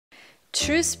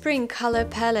True spring color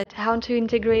palette, how to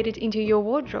integrate it into your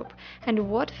wardrobe, and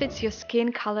what fits your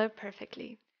skin color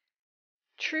perfectly.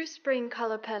 True spring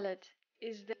color palette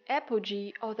is the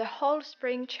apogee of the whole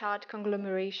spring chart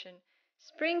conglomeration.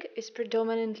 Spring is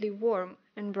predominantly warm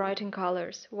and bright in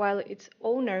colors, while its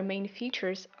owner main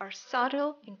features are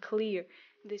subtle and clear.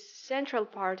 This central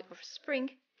part of spring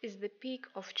is the peak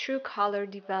of true color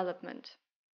development.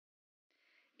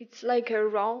 It's like a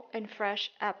raw and fresh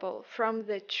apple from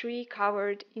the tree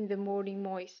covered in the morning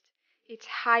mist. It's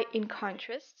high in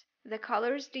contrast. The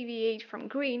colors deviate from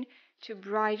green to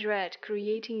bright red,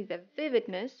 creating the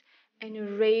vividness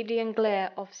and radiant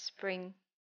glare of spring.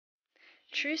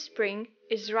 True spring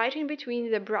is right in between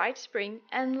the bright spring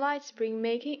and light spring,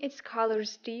 making its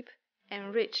colors deep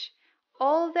and rich.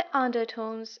 All the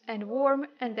undertones and warm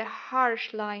and the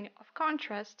harsh line of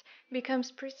contrast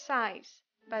becomes precise,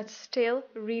 but still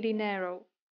really narrow.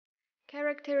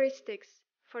 Characteristics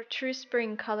for true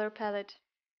spring color palette.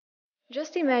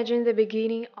 Just imagine the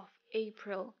beginning of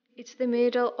April. It's the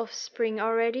middle of spring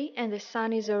already, and the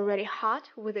sun is already hot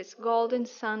with its golden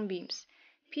sunbeams.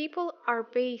 People are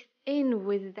bathed in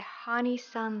with the honey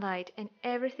sunlight, and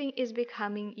everything is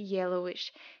becoming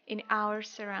yellowish in our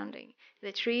surrounding.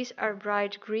 The trees are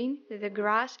bright green. The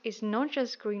grass is not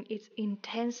just green, it's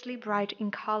intensely bright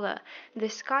in color. The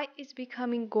sky is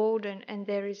becoming golden, and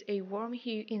there is a warm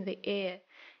hue in the air.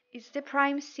 It's the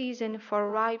prime season for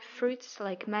ripe fruits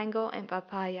like mango and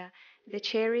papaya. The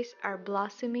cherries are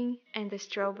blossoming, and the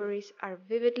strawberries are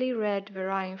vividly red,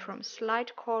 varying from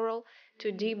slight coral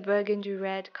to deep burgundy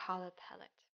red color palette.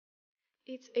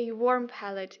 It's a warm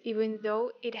palette, even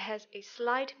though it has a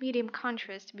slight medium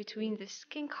contrast between the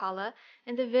skin color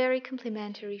and the very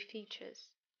complementary features.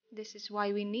 This is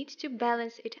why we need to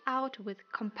balance it out with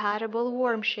compatible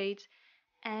warm shades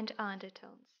and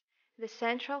undertones. The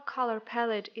central color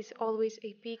palette is always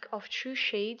a peak of true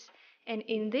shades, and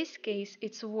in this case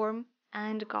it's warm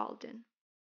and golden.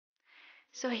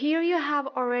 So here you have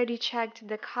already checked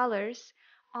the colors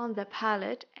on the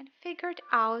palette and figured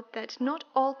out that not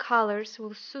all colors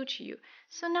will suit you.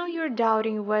 So now you're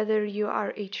doubting whether you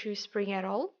are a true spring at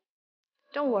all?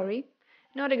 Don't worry,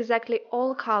 not exactly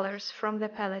all colors from the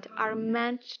palette are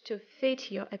meant to fit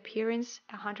your appearance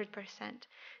 100%.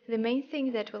 The main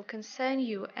thing that will concern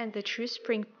you and the true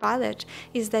spring palette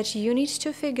is that you need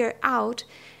to figure out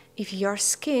if your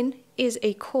skin is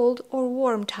a cold or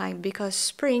warm type, because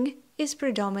spring is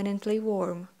predominantly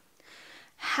warm.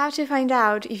 How to find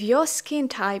out if your skin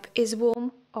type is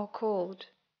warm or cold?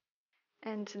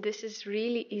 And this is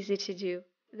really easy to do.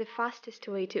 The fastest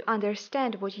way to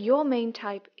understand what your main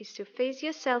type is to face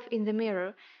yourself in the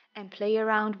mirror and play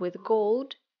around with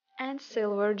gold and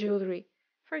silver jewelry.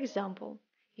 For example,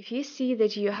 if you see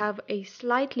that you have a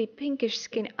slightly pinkish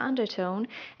skin undertone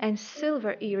and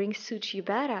silver earrings suit you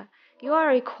better, you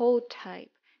are a cold type.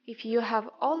 If you have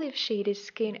olive shaded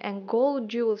skin and gold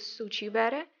jewels suit you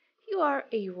better, you are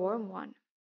a warm one.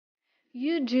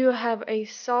 You do have a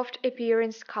soft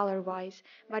appearance color-wise,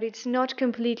 but it's not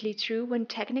completely true when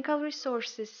technical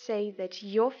resources say that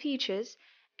your features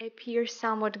appear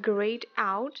somewhat grayed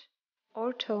out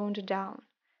or toned down.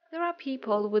 There are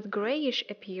people with grayish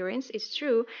appearance, it's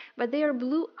true, but their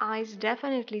blue eyes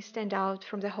definitely stand out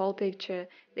from the whole picture.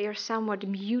 They are somewhat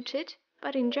muted,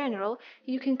 but in general,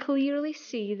 you can clearly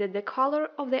see that the color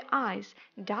of the eyes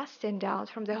does stand out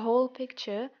from the whole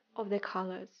picture of the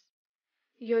colors.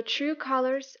 Your true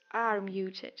colors are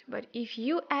muted, but if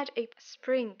you add a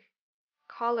spring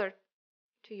color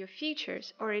to your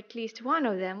features, or at least one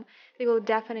of them, they will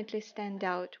definitely stand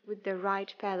out with the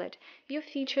right palette. Your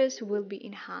features will be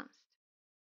enhanced.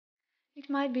 It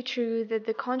might be true that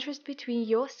the contrast between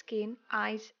your skin,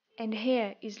 eyes, and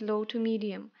hair is low to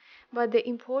medium, but the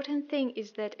important thing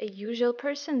is that a usual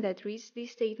person that reads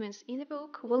these statements in the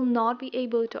book will not be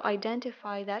able to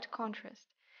identify that contrast.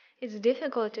 It's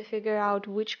difficult to figure out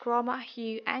which chroma,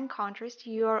 hue, and contrast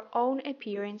your own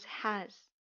appearance has.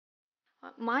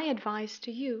 My advice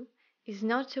to you is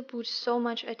not to put so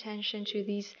much attention to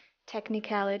these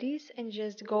technicalities and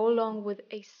just go along with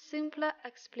a simpler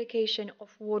explication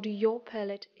of what your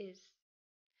palette is.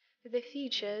 The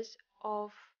features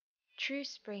of true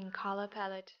spring color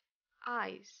palette.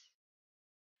 Eyes.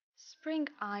 Spring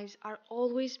eyes are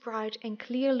always bright and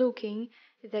clear looking,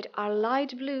 that are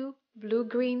light blue,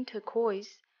 blue-green,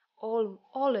 turquoise,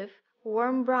 olive,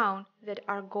 warm brown, that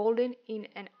are golden in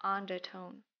an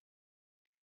undertone.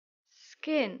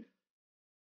 Skin.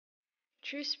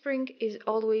 True spring is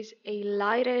always a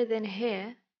lighter than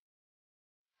hair,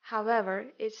 however,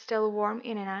 it's still warm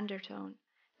in an undertone.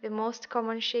 The most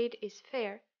common shade is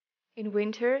fair, In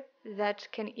winter, that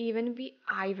can even be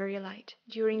ivory light.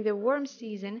 During the warm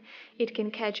season, it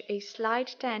can catch a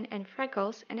slight tan and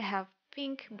freckles and have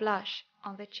pink blush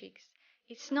on the cheeks.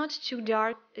 It's not too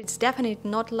dark, it's definitely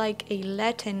not like a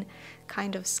Latin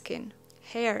kind of skin.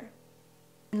 Hair.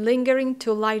 Lingering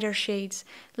to lighter shades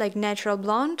like natural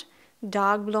blonde,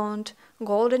 dark blonde,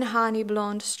 golden honey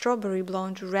blonde, strawberry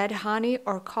blonde, red honey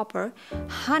or copper,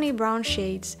 honey brown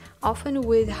shades, often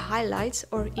with highlights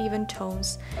or even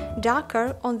tones,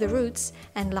 darker on the roots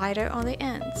and lighter on the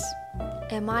ends.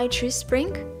 Am I true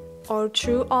spring or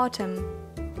true autumn?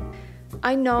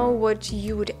 I know what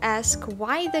you would ask,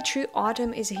 why the true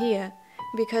autumn is here.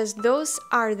 Because those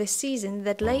are the seasons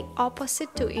that lay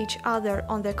opposite to each other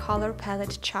on the color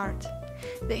palette chart.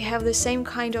 They have the same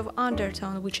kind of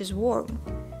undertone, which is warm.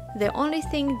 The only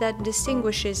thing that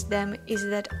distinguishes them is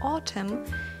that autumn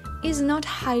is not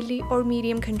highly or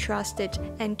medium contrasted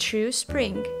and true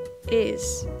spring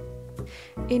is.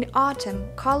 In autumn,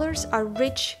 colors are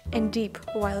rich and deep,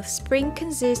 while spring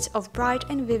consists of bright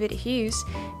and vivid hues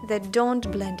that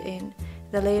don't blend in.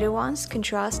 The later ones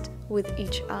contrast with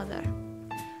each other.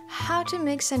 How to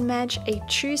mix and match a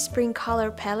true spring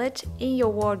color palette in your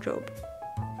wardrobe.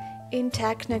 In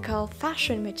technical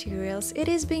fashion materials, it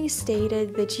is being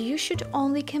stated that you should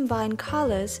only combine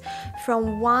colors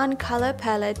from one color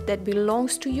palette that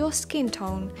belongs to your skin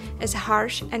tone, as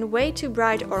harsh and way too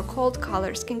bright or cold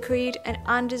colors can create an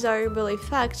undesirable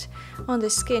effect on the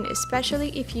skin, especially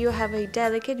if you have a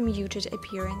delicate, muted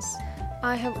appearance.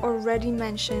 I have already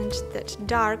mentioned that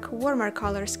dark, warmer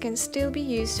colors can still be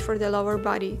used for the lower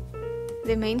body.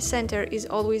 The main center is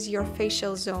always your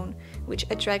facial zone, which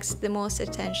attracts the most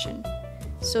attention.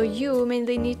 So you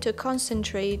mainly need to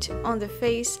concentrate on the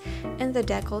face and the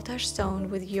décolletage zone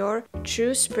with your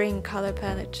true spring color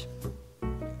palette.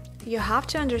 You have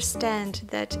to understand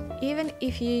that even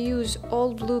if you use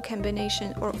all blue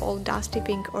combination or all dusty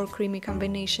pink or creamy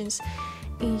combinations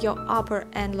in your upper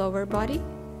and lower body,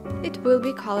 it will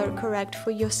be color correct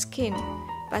for your skin,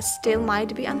 but still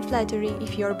might be unflattering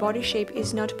if your body shape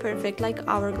is not perfect like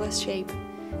hourglass shape.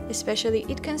 Especially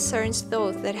it concerns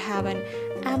those that have an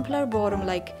ampler bottom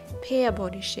like pear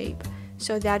body shape.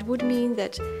 So that would mean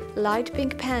that light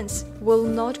pink pants will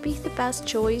not be the best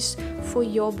choice for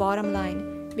your bottom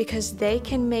line, because they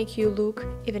can make you look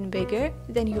even bigger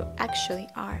than you actually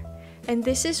are. And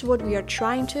this is what we are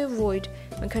trying to avoid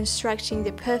when constructing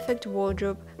the perfect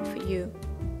wardrobe for you.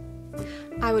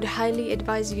 I would highly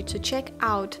advise you to check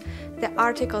out the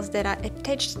articles that are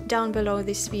attached down below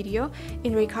this video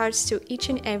in regards to each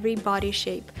and every body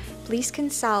shape. Please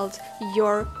consult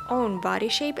your own body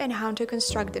shape and how to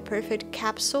construct the perfect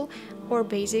capsule or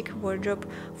basic wardrobe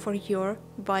for your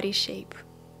body shape.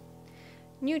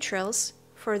 Neutrals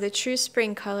for the true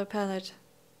spring color palette.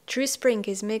 True spring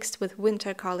is mixed with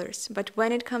winter colors, but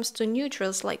when it comes to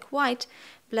neutrals like white,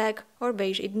 black or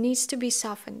beige, it needs to be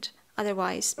softened.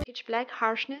 Otherwise, pitch black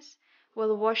harshness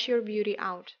will wash your beauty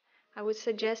out. I would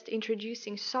suggest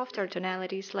introducing softer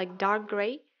tonalities like dark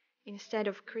gray instead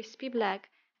of crispy black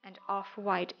and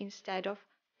off-white instead of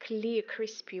clear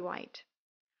crispy white.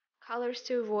 Colors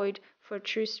to avoid for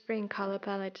true spring color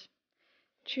palette.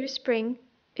 True spring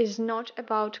is not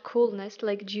about coolness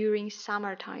like during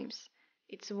summer times.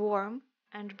 It's warm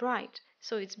and bright,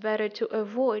 so it's better to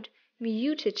avoid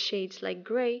muted shades like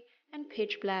gray and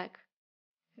pitch black.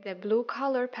 The blue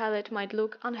color palette might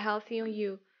look unhealthy on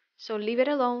you, so leave it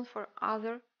alone for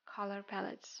other color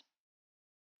palettes.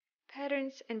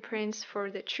 Patterns and prints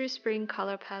for the true spring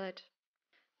color palette.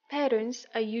 Patterns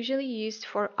are usually used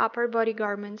for upper body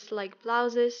garments like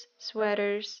blouses,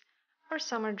 sweaters, or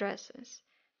summer dresses.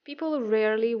 People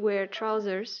rarely wear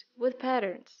trousers with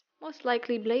patterns. Most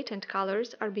likely blatant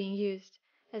colors are being used.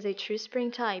 As a true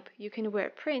spring type, you can wear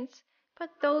prints, but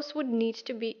those would need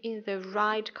to be in the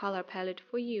right color palette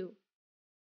for you.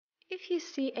 If you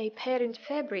see a patterned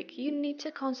fabric, you need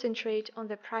to concentrate on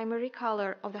the primary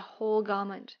color of the whole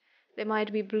garment. There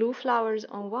might be blue flowers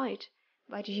on white,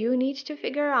 but you need to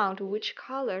figure out which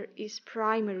color is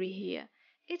primary here.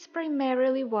 It's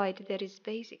primarily white that is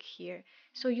basic here,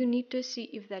 so you need to see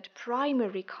if that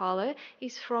primary color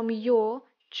is from your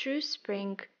true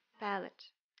spring palette.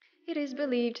 It is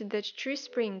believed that true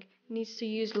spring needs to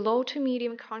use low to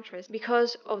medium contrast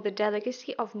because of the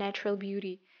delicacy of natural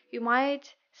beauty. You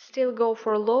might still go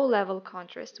for low level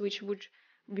contrast, which would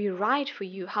be right for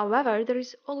you. However, there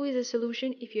is always a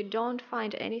solution if you don't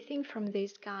find anything from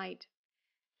this guide.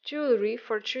 Jewelry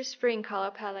for true spring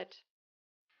color palette.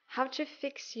 How to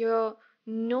fix your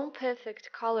non-perfect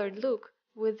colored look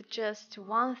with just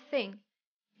one thing,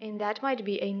 and that might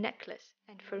be a necklace,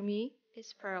 and for me,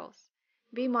 it's pearls.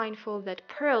 Be mindful that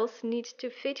pearls need to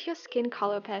fit your skin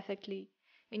color perfectly.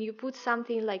 When you put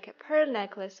something like a pearl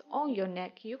necklace on your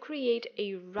neck, you create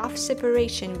a rough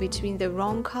separation between the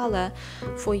wrong color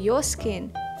for your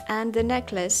skin and the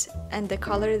necklace and the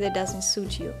color that doesn't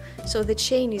suit you. So the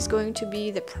chain is going to be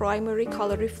the primary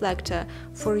color reflector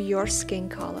for your skin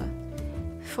color.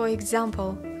 For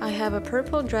example, I have a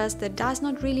purple dress that does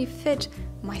not really fit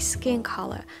my skin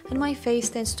color, and my face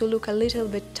tends to look a little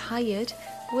bit tired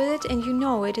with it, and you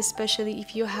know it, especially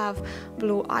if you have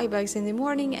blue eye bags in the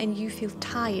morning and you feel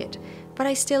tired. But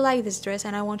I still like this dress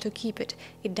and I want to keep it.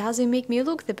 It doesn't make me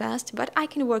look the best, but I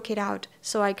can work it out.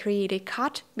 So I create a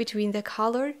cut between the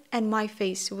color and my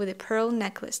face with a pearl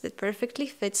necklace that perfectly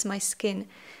fits my skin.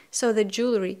 So the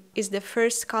jewelry is the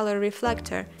first color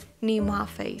reflector near my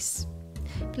face.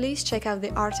 Please check out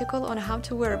the article on how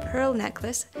to wear a pearl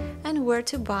necklace and where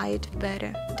to buy it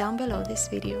better down below this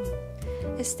video.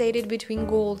 As stated, between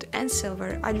gold and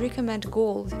silver, I'd recommend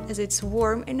gold as it's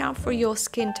warm enough for your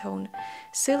skin tone.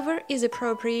 Silver is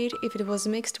appropriate if it was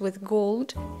mixed with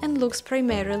gold and looks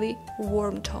primarily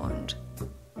warm-toned.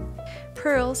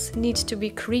 Pearls need to be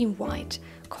cream white,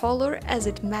 color as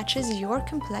it matches your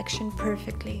complexion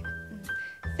perfectly.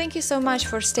 Thank you so much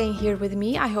for staying here with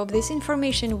me. I hope this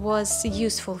information was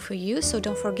useful for you, so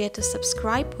don't forget to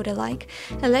subscribe, put a like,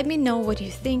 and let me know what you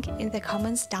think in the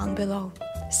comments down below.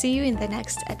 See you in the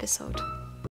next episode.